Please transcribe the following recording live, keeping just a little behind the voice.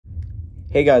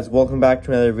Hey guys, welcome back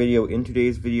to another video. In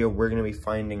today's video, we're going to be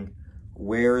finding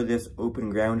where this open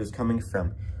ground is coming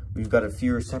from. We've got a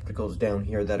few receptacles down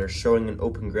here that are showing an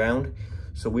open ground,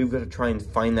 so we've got to try and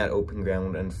find that open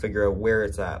ground and figure out where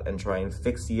it's at and try and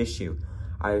fix the issue.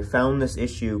 I found this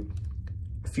issue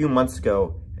a few months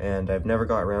ago and I've never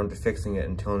got around to fixing it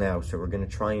until now, so we're going to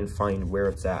try and find where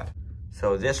it's at.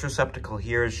 So this receptacle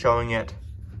here is showing it.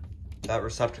 That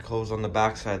receptacle is on the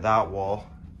back side of that wall.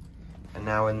 And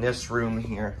now in this room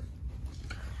here,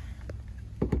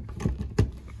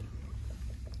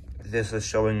 this is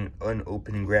showing an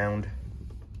open ground.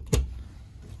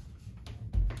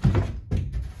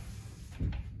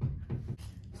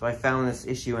 So I found this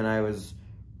issue and I was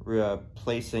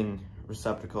replacing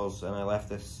receptacles and I left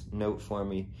this note for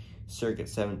me, circuit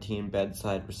 17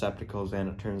 bedside receptacles, and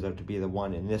it turns out to be the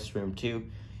one in this room too,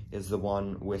 is the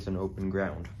one with an open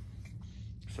ground.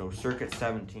 So circuit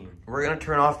 17. We're gonna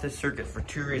turn off this circuit for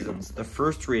two reasons. The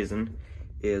first reason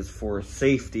is for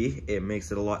safety. It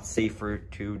makes it a lot safer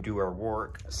to do our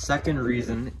work. Second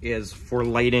reason is for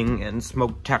lighting and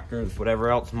smoke detectors, whatever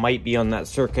else might be on that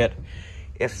circuit.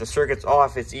 If the circuit's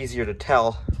off, it's easier to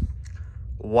tell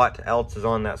what else is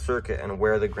on that circuit and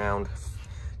where the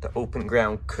open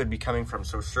ground could be coming from.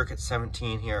 So circuit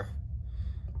 17 here.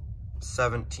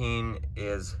 17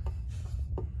 is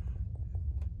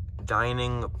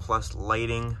dining plus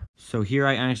lighting. So here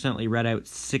I accidentally read out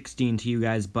 16 to you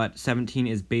guys, but 17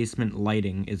 is basement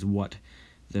lighting is what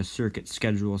the circuit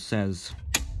schedule says.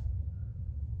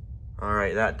 All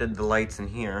right, that did the lights in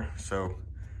here. So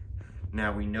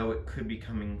now we know it could be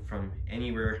coming from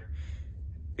anywhere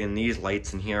in these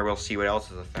lights in here. We'll see what else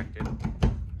is affected.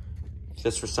 If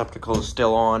this receptacle is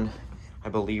still on, I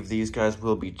believe these guys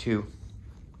will be too.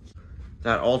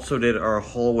 That also did our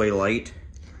hallway light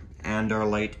and our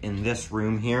light in this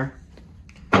room here.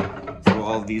 So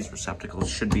all of these receptacles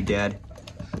should be dead,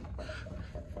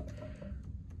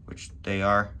 which they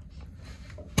are.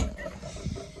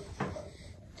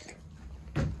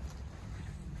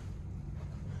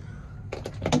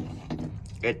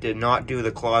 It did not do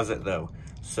the closet though.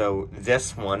 So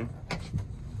this one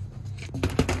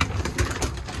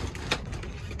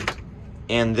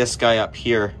and this guy up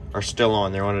here are still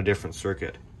on. They're on a different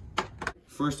circuit.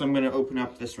 First, I'm going to open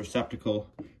up this receptacle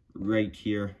right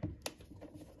here.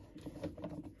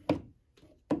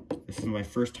 This is my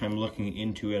first time looking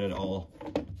into it at all.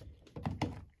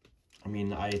 I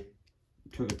mean, I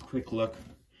took a quick look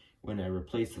when I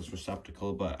replaced this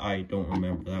receptacle, but I don't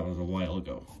remember. That was a while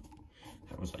ago.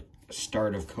 That was like the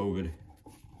start of COVID,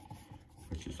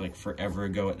 which is like forever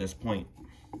ago at this point.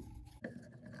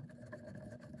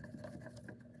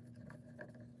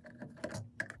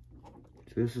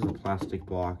 So this is a plastic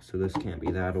box, so this can't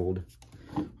be that old.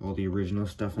 All the original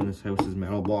stuff in this house is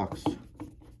metal box.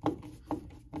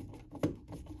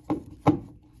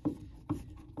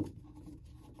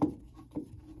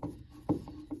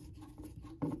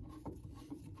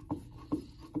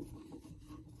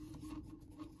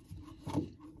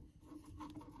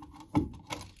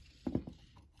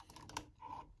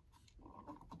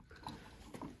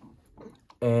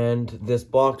 And this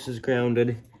box is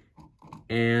grounded,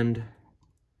 and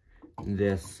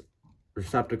this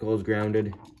receptacle is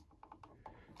grounded.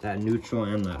 That neutral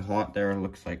and that hot there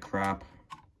looks like crap.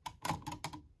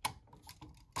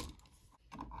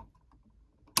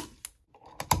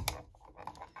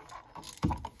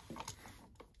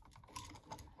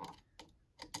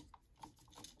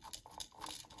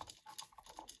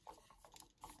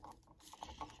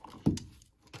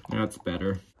 That's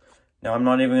better. Now I'm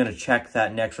not even going to check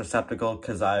that next receptacle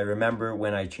because I remember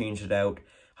when I changed it out,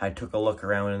 I took a look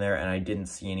around in there and I didn't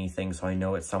see anything, so I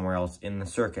know it's somewhere else in the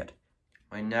circuit.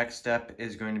 My next step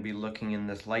is going to be looking in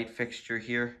this light fixture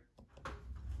here.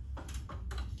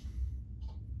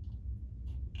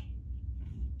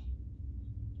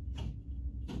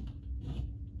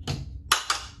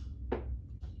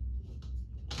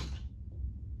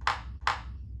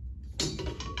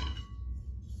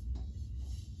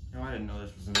 No, I didn't know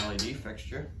this was an LED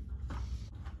fixture.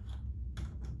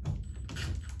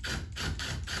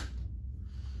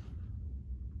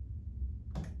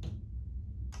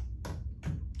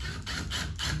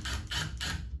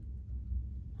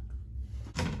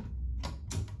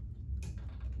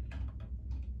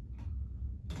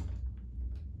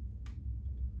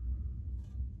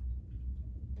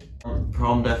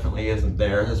 Problem definitely isn't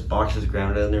there. This box is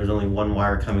grounded and there's only one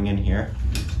wire coming in here.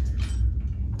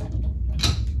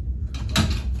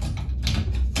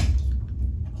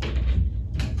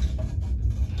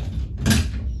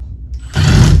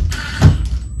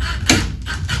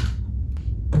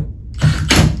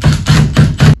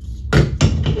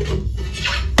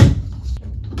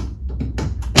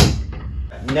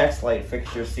 next light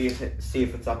fixture, see if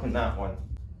it's up in that one.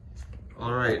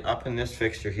 All right, up in this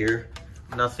fixture here,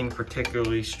 nothing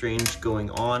particularly strange going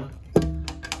on.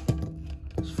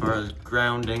 As far as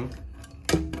grounding,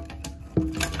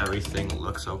 everything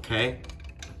looks okay.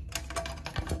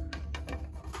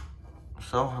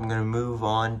 So I'm gonna move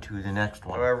on to the next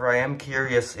one. However, I am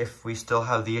curious if we still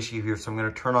have the issue here, so I'm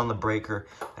gonna turn on the breaker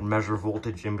and measure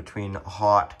voltage in between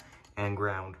hot and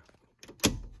ground.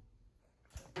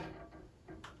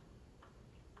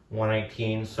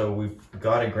 119, so we've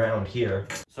got a ground here.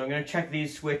 So I'm gonna check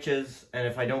these switches, and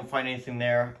if I don't find anything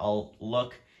there, I'll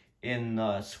look in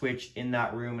the switch in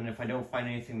that room, and if I don't find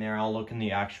anything there, I'll look in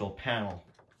the actual panel.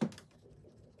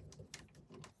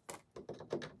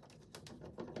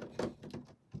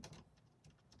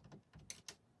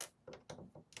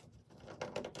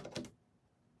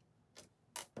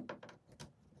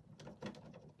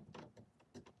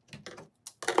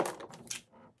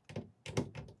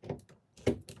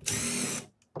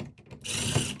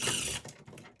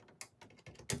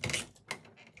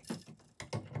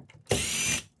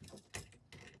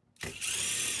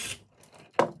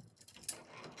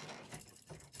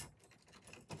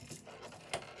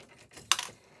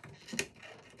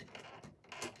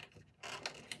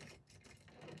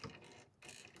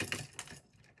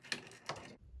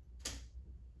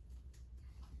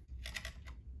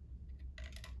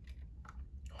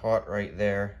 Hot right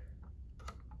there.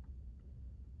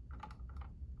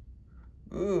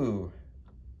 Ooh,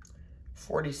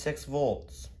 46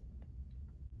 volts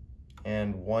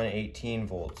and 118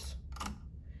 volts.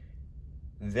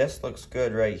 This looks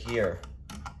good right here.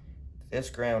 This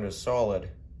ground is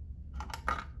solid.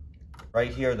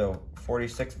 Right here though,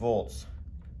 46 volts.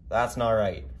 That's not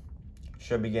right.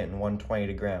 Should be getting 120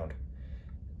 to ground.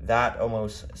 That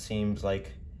almost seems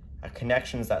like a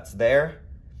connection that's there,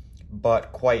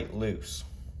 but quite loose.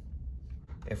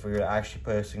 If we were to actually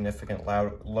put a significant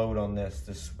load on this,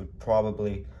 this would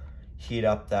probably heat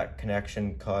up that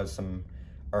connection, cause some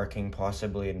arcing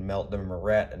possibly, and melt the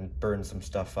moret and burn some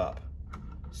stuff up.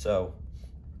 So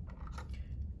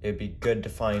it'd be good to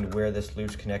find where this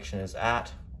loose connection is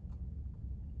at.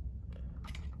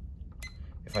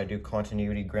 If I do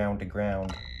continuity ground to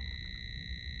ground,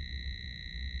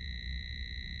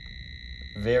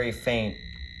 very faint,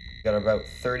 got about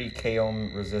 30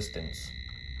 ohm resistance.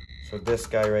 So this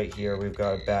guy right here, we've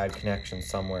got a bad connection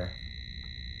somewhere.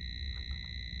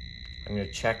 I'm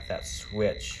gonna check that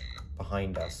switch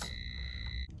behind us.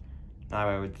 Now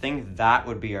I would think that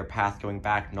would be our path going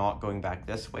back, not going back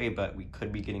this way, but we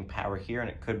could be getting power here, and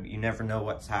it could be, you never know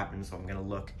what's happened, so I'm gonna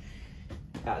look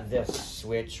at this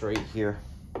switch right here.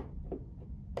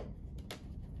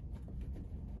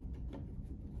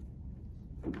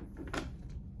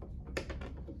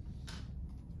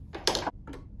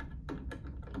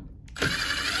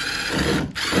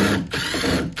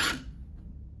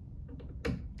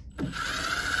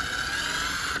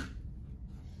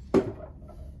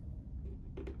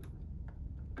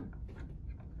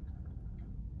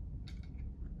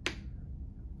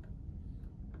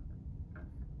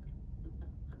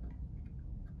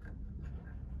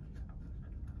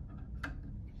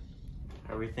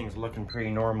 Everything's looking pretty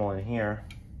normal in here.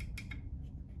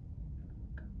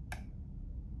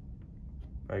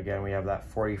 But again, we have that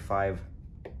 45.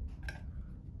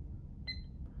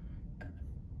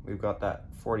 We've got that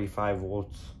 45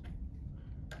 volts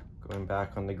going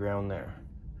back on the ground there.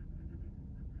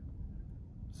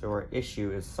 So our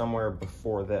issue is somewhere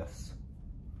before this.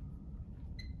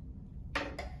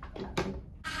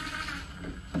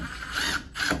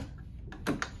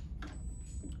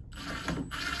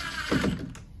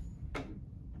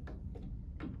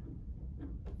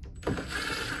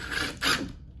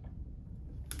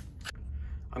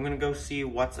 I'm gonna go see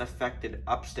what's affected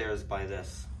upstairs by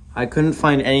this. I couldn't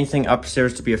find anything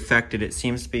upstairs to be affected. It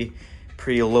seems to be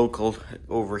pretty local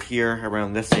over here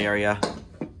around this area.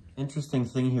 Interesting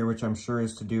thing here, which I'm sure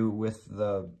is to do with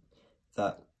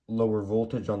that lower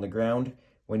voltage on the ground.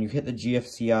 When you hit the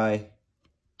GFCI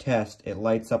test, it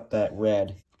lights up that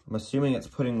red. I'm assuming it's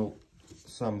putting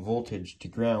some voltage to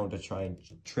ground to try and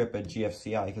trip a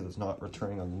GFCI because it's not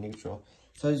returning on the neutral.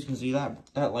 So as you can see,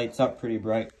 that lights up pretty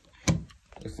bright.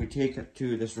 If we take it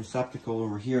to this receptacle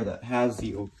over here that has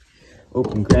the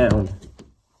open ground,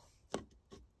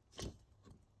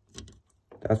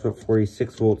 that's what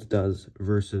 46 volts does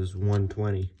versus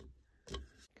 120.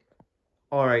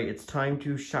 All right, it's time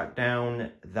to shut down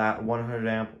that 100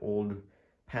 amp old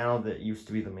panel that used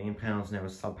to be the main panel, is now a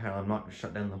sub panel. I'm not gonna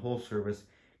shut down the whole service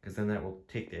because then that will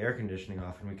take the air conditioning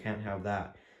off and we can't have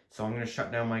that. So I'm gonna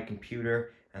shut down my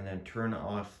computer and then turn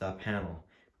off the panel.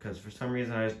 because for some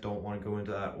reason I just don't want to go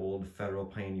into that old Federal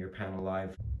Pioneer panel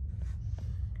live.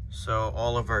 So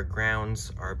all of our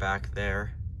grounds are back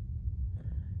there,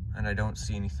 and I don't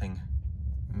see anything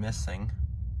missing.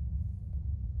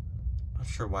 Not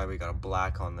sure why we got a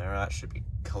black on there. That should be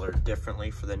colored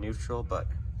differently for the neutral, but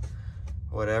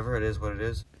whatever, it is what it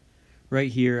is.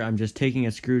 Right here, I'm just taking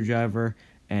a screwdriver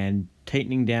and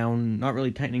tightening down, not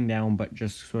really tightening down, but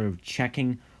just sort of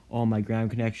checking all my ground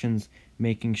connections,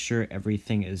 making sure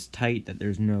everything is tight, that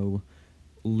there's no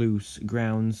loose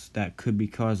grounds that could be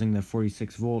causing the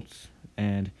 46 volts.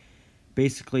 And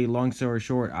basically, long story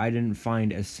short, I didn't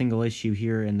find a single issue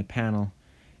here in the panel.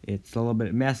 It's a little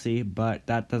bit messy, but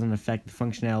that doesn't affect the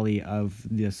functionality of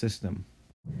the system.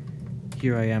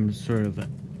 Here I am sort of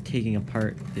taking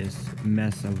apart this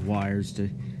mess of wires to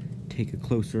take a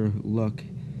closer look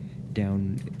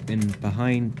down in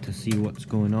behind to see what's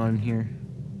going on here.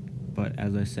 But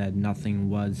as I said, nothing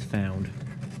was found.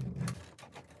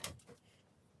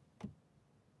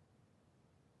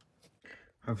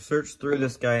 I've searched through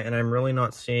this guy and I'm really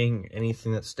not seeing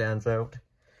anything that stands out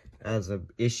as an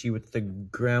issue with the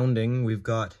grounding. We've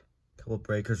got a couple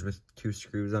breakers with 2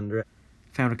 screws under it.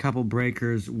 Found a couple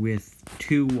breakers with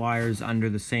 2 wires under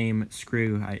the same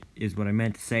screw, is what I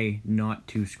meant to say, not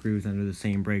 2 screws under the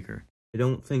same breaker. I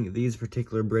don't think these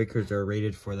particular breakers are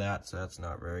rated for that, so that's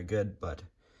not very good, but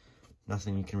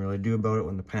nothing you can really do about it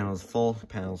when the panel's full. The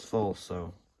panel's full,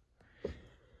 so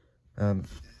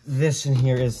this in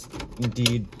here is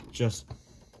indeed just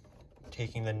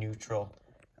taking the neutral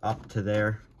up to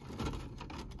there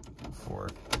for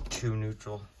 2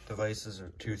 neutral devices,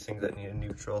 or 2 things that need a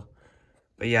neutral.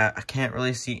 But yeah, I can't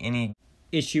really see any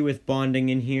issue with bonding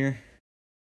in here.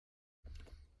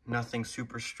 Nothing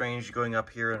super strange going up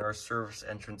here in our service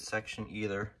entrance section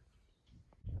either.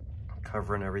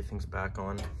 Cover and everything's back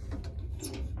on.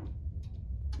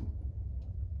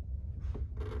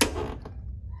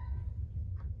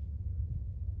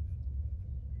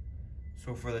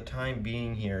 So for the time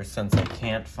being here, since I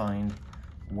can't find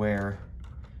where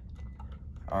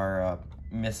our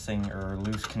missing or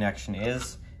loose connection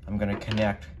is, I'm going to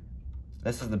connect,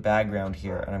 this is the bad ground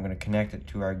here, and I'm going to connect it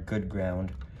to our good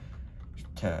ground,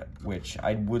 to which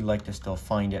I would like to still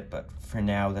find it, but for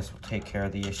now this will take care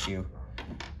of the issue,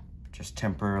 just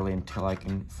temporarily until I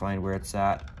can find where it's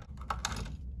at.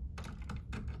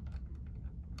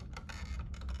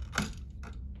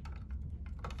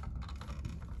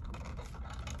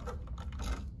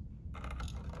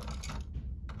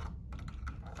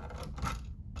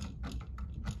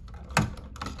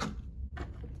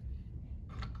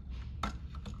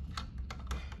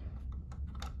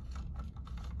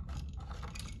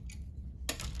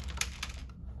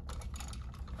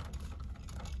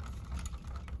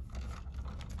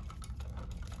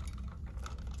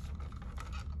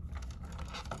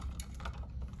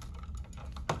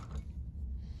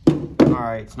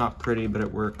 Alright, it's not pretty, but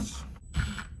it works.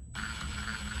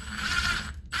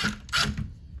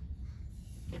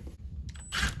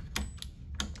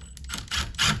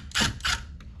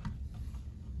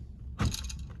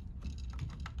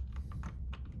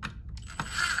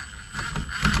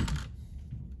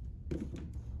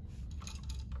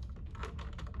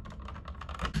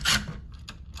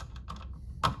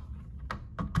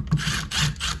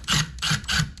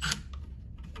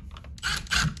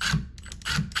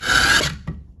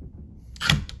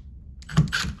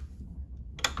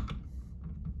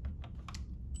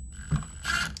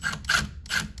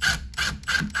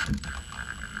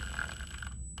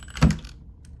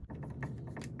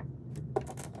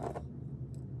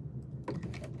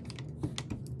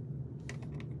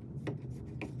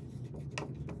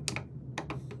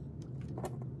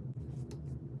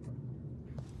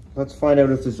 Let's find out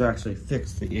if this actually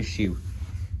fixed the issue.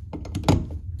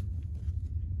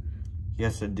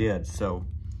 Yes, it did. So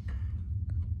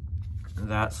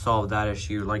that solved that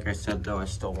issue. Like I said, though, I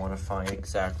still want to find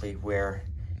exactly where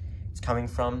it's coming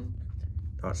from.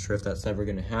 Not sure if that's ever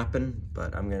going to happen,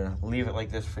 but I'm going to leave it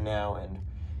like this for now, and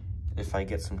if I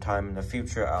get some time in the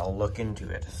future, I'll look into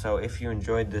it. So if you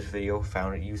enjoyed this video,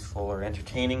 found it useful or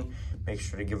entertaining, make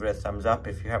sure to give it a thumbs up.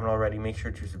 If you haven't already, make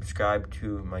sure to subscribe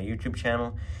to my YouTube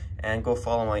channel, and go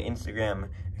follow my Instagram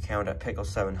account at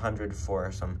Pickle700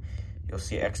 for some, you'll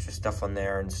see extra stuff on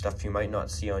there and stuff you might not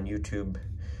see on YouTube.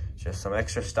 Just some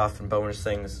extra stuff and bonus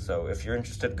things. So if you're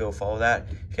interested, go follow that.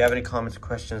 If you have any comments or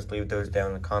questions, leave those down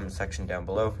in the comment section down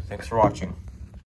below. Thanks for watching.